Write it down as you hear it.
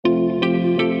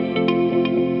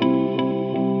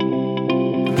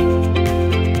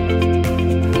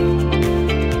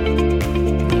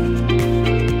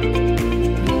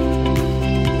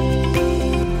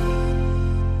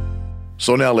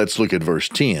So now let's look at verse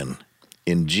 10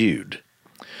 in Jude.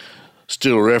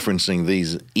 Still referencing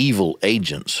these evil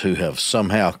agents who have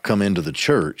somehow come into the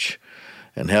church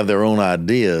and have their own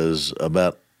ideas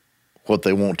about what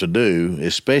they want to do,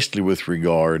 especially with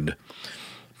regard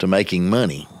to making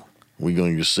money. We're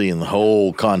going to see in the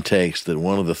whole context that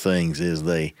one of the things is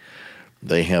they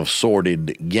have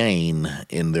sordid gain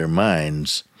in their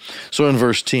minds. So in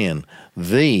verse 10,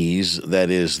 these,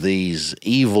 that is, these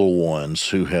evil ones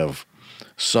who have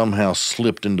somehow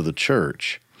slipped into the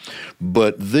church,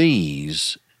 but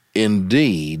these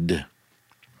indeed,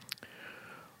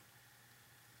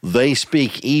 they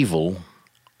speak evil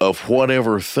of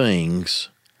whatever things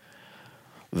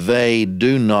they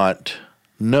do not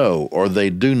know or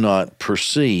they do not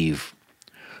perceive.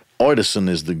 Oidoson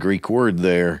is the Greek word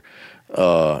there,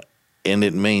 and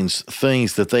it means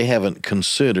things that they haven't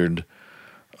considered,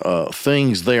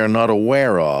 things they are not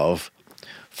aware of,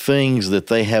 things that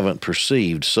they haven't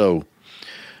perceived. So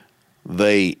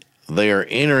they are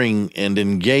entering and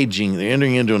engaging, they're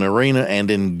entering into an arena and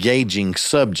engaging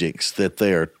subjects that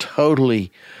they are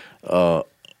totally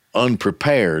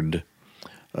unprepared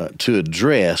to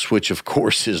address, which of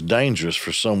course is dangerous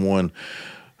for someone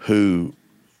who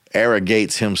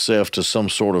arrogates himself to some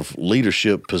sort of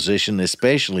leadership position,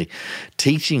 especially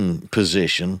teaching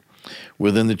position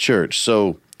within the church.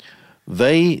 So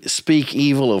they speak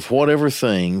evil of whatever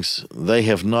things they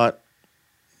are not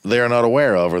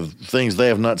aware of, or things they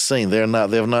have not seen. They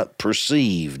have not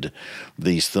perceived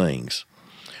these things.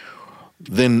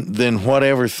 Then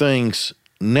whatever things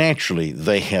naturally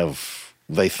they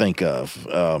think of.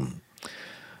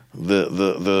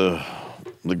 The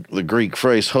Greek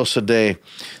phrase hosade.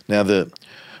 Now the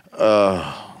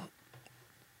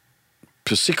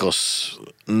physikos,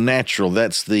 natural.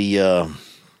 That's the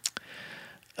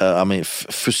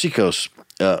physikos.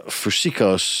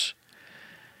 Physikos.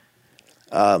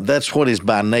 That's what is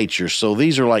by nature. So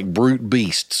these are like brute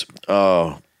beasts.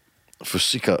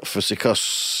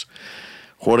 Physikos.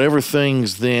 Whatever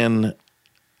things then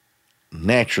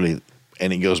naturally,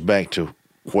 and it goes back to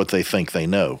what they think they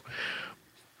know.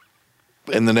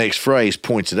 And the next phrase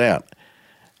points it out.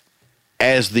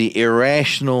 As the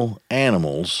irrational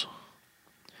animals,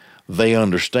 they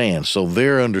understand. So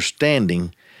their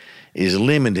understanding is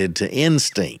limited to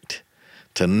instinct,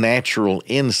 to natural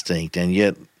instinct, and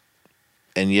yet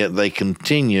they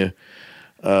continue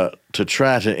to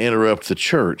try to interrupt the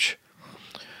church.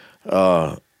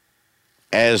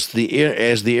 As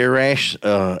the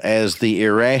irrational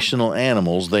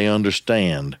animals, they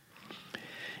understand.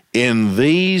 In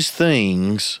these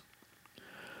things,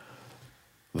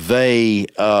 they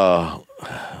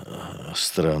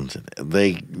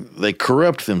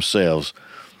corrupt themselves.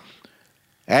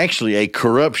 Actually, a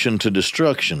corruption to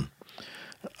destruction.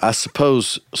 I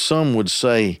suppose some would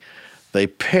say they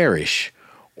perish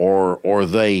or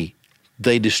they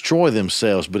destroy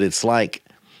themselves, but it's like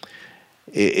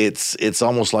it's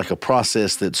almost like a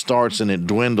process that starts and it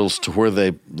dwindles to where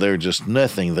they're just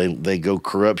nothing. They go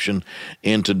corruption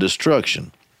into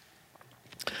destruction.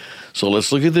 So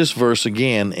let's look at this verse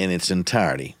again in its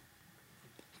entirety.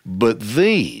 But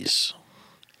these,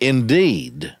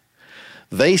 indeed,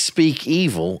 they speak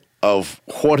evil of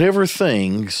whatever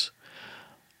things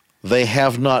they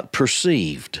have not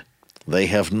perceived. They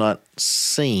have not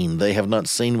seen. They have not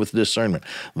seen with discernment.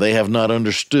 They have not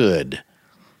understood.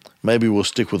 Maybe we'll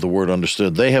stick with the word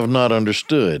understood. They have not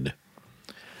understood.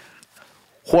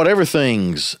 Whatever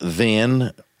things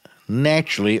then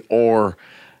naturally, or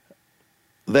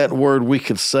that word we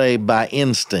could say by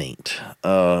instinct,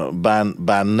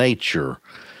 by nature,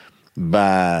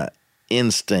 by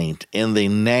instinct, in the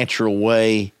natural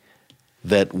way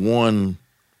that one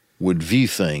would view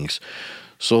things.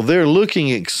 So they're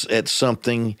looking at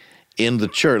something in the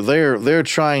church. They're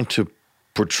trying to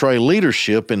portray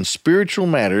leadership in spiritual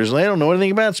matters, and they don't know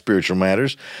anything about spiritual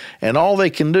matters, and all they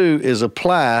can do is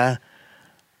apply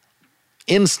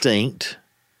instinct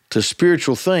to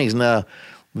spiritual things. Now,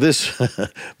 this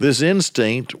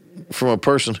instinct from a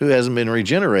person who hasn't been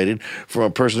regenerated, from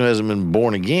a person who hasn't been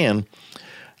born again,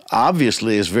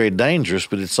 obviously is very dangerous,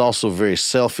 but it's also very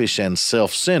selfish and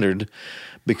self-centered,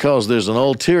 because there's an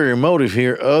ulterior motive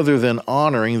here other than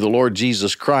honoring the Lord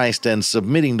Jesus Christ and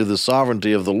submitting to the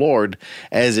sovereignty of the Lord,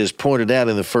 as is pointed out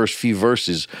in the first few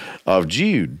verses of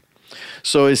Jude.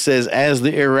 So it says, as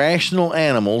the irrational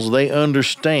animals, they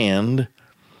understand,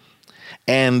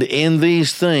 and in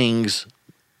these things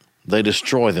they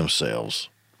destroy themselves.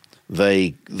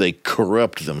 They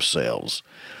corrupt themselves.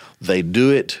 They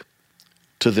do it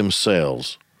to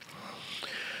themselves.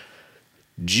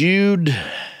 Jude,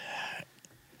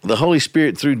 the Holy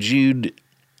Spirit through Jude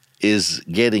is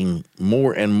getting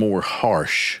more and more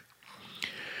harsh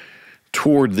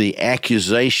toward the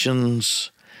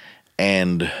accusations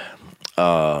and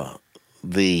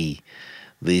the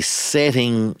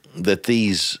setting that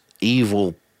these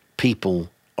evil people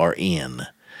are in.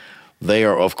 They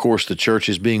are, of course, the church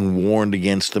is being warned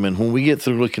against them. And when we get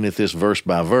through looking at this verse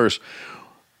by verse,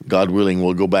 God willing,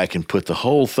 we'll go back and put the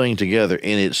whole thing together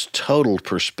in its total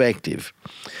perspective.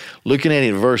 Looking at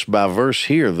it verse by verse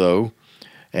here, though,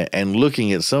 and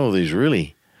looking at some of these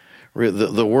really,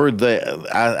 the word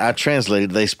that I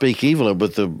translated, they speak evil,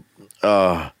 but the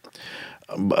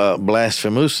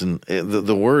blasphemous, and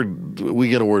the word, we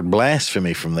get a word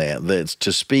blasphemy from that. That's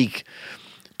to speak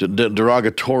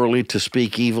derogatorily, to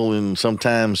speak evil, and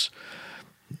sometimes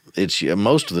it's,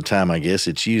 most of the time, I guess,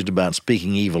 it's used about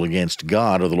speaking evil against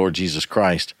God or the Lord Jesus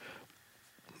Christ.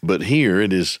 But here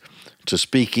it is to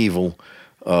speak evil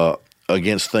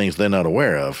against things they're not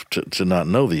aware of, to not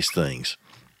know these things.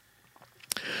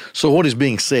 So what is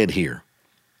being said here?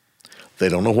 They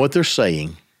don't know what they're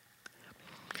saying.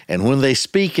 And when they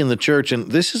speak in the church,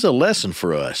 and this is a lesson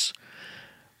for us,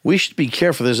 we should be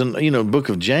careful. There's the book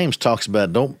of James talks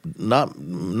about not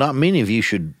many of you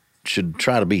should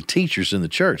try to be teachers in the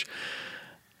church.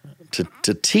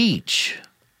 To teach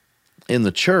in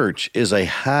the church is a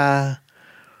high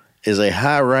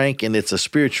rank, and it's a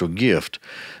spiritual gift.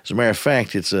 As a matter of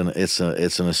fact, it's an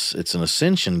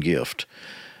ascension gift.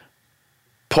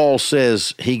 Paul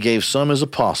says he gave some as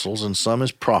apostles, and some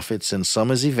as prophets, and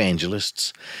some as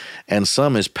evangelists, and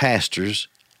some as pastors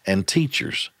and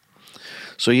teachers.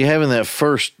 So you have in that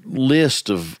first list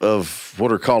of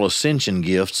what are called ascension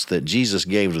gifts that Jesus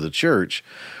gave to the church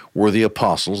were the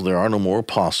apostles. There are no more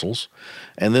apostles.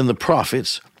 And then the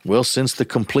prophets. Well, since the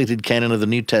completed canon of the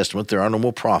New Testament, there are no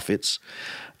more prophets.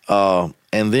 And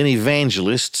then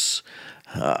evangelists.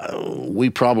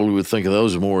 We probably would think of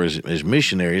those more as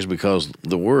missionaries, because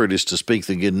the word is to speak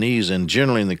the good news, and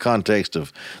generally in the context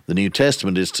of the New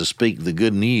Testament is to speak the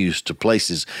good news to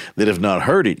places that have not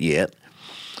heard it yet.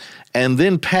 And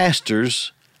then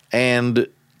pastors and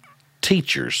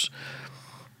teachers.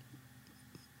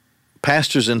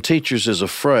 Pastors and teachers is a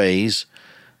phrase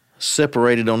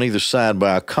separated on either side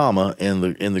by a comma in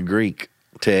the Greek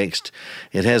text.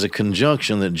 It has a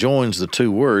conjunction that joins the two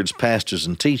words, pastors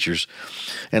and teachers.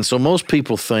 And so most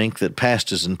people think that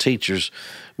pastors and teachers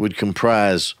would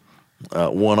comprise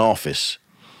one office.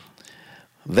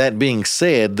 That being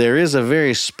said, there is a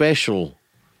very special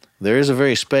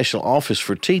office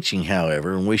for teaching,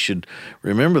 however, and we should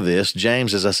remember this.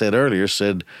 James, as I said earlier,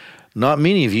 said, not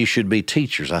many of you should be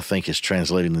teachers. I think it's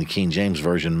translated in the King James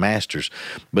Version, masters,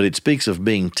 but it speaks of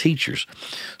being teachers.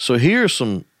 So here are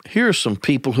some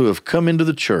people who have come into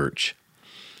the church,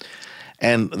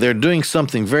 and they're doing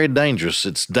something very dangerous.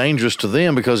 It's dangerous to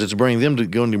them because it's going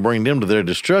to bring them to their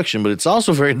destruction, but it's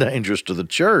also very dangerous to the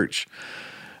church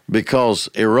because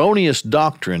erroneous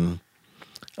doctrine,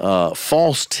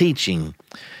 false teaching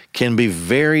can be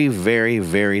very, very,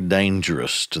 very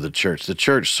dangerous to the church. The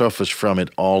church suffers from it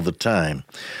all the time.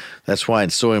 That's why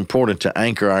it's so important to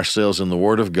anchor ourselves in the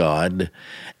Word of God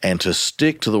and to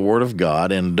stick to the Word of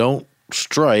God, and don't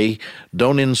stray,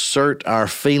 don't insert our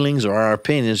feelings or our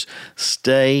opinions.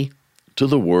 Stay to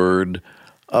the Word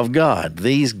of God.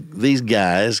 These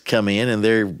guys come in and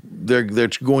they're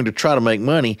going to try to make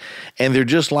money, and they're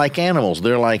just like animals.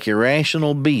 They're like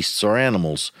irrational beasts or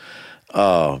animals,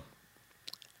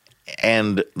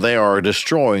 and they are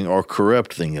destroying or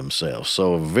corrupting themselves.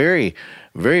 So very,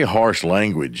 very harsh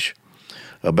language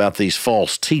about these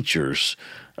false teachers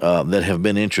that have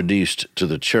been introduced to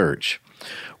the church.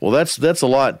 Well, that's a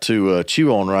lot to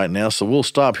chew on right now, so we'll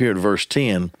stop here at verse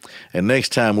 10, and next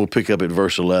time we'll pick up at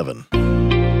verse 11.